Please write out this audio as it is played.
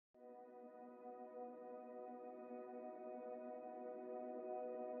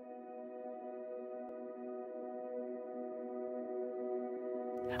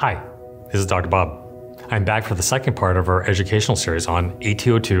Hi, this is Dr. Bob. I'm back for the second part of our educational series on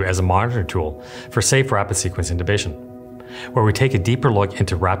ATO2 as a monitoring tool for safe rapid sequence intubation, where we take a deeper look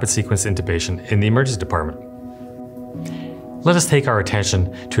into rapid sequence intubation in the emergency department. Let us take our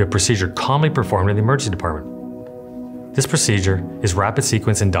attention to a procedure commonly performed in the emergency department. This procedure is rapid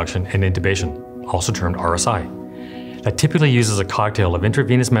sequence induction and intubation, also termed RSI, that typically uses a cocktail of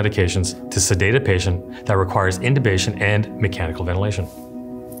intravenous medications to sedate a patient that requires intubation and mechanical ventilation.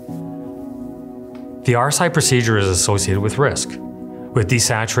 The RSI procedure is associated with risk, with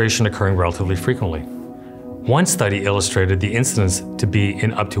desaturation occurring relatively frequently. One study illustrated the incidence to be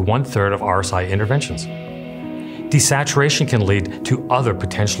in up to 1/3 of RSI interventions. Desaturation can lead to other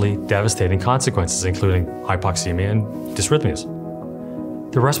potentially devastating consequences, including hypoxemia and dysrhythmias.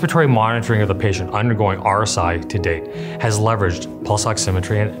 The respiratory monitoring of the patient undergoing RSI to date has leveraged pulse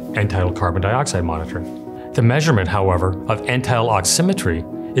oximetry and end-tidal carbon dioxide monitoring. The measurement, however, of end-tidal oximetry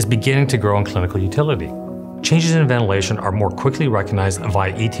is beginning to grow in clinical utility. Changes in ventilation are more quickly recognized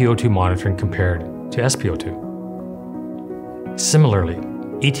via ETO2 monitoring compared to SpO2. Similarly,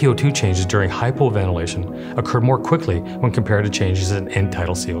 ETO2 changes during hypoventilation occur more quickly when compared to changes in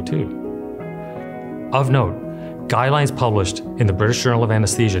end-tidal CO2. Of note, guidelines published in the British Journal of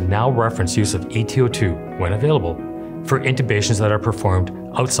Anesthesia now reference use of ETO2, when available, for intubations that are performed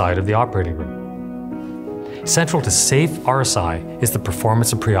outside of the operating room. Central to safe RSI is the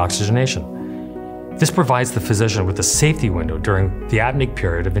performance of preoxygenation. This provides the physician with a safety window during the apneic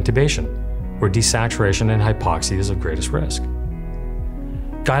period of intubation, where desaturation and hypoxia is of greatest risk.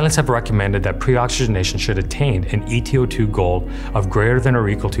 Guidelines have recommended that preoxygenation should attain an ETO2 goal of greater than or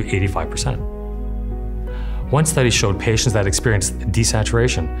equal to 85%. One study showed patients that experienced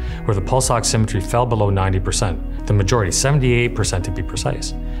desaturation, where the pulse oximetry fell below 90%, the majority, 78% to be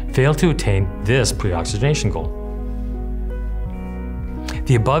precise, failed to attain this preoxygenation goal.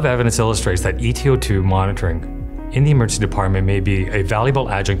 The above evidence illustrates that ETO2 monitoring in the emergency department may be a valuable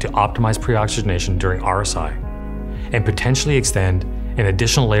adjunct to optimize preoxygenation during RSI and potentially extend an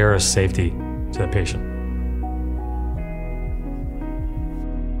additional layer of safety to the patient.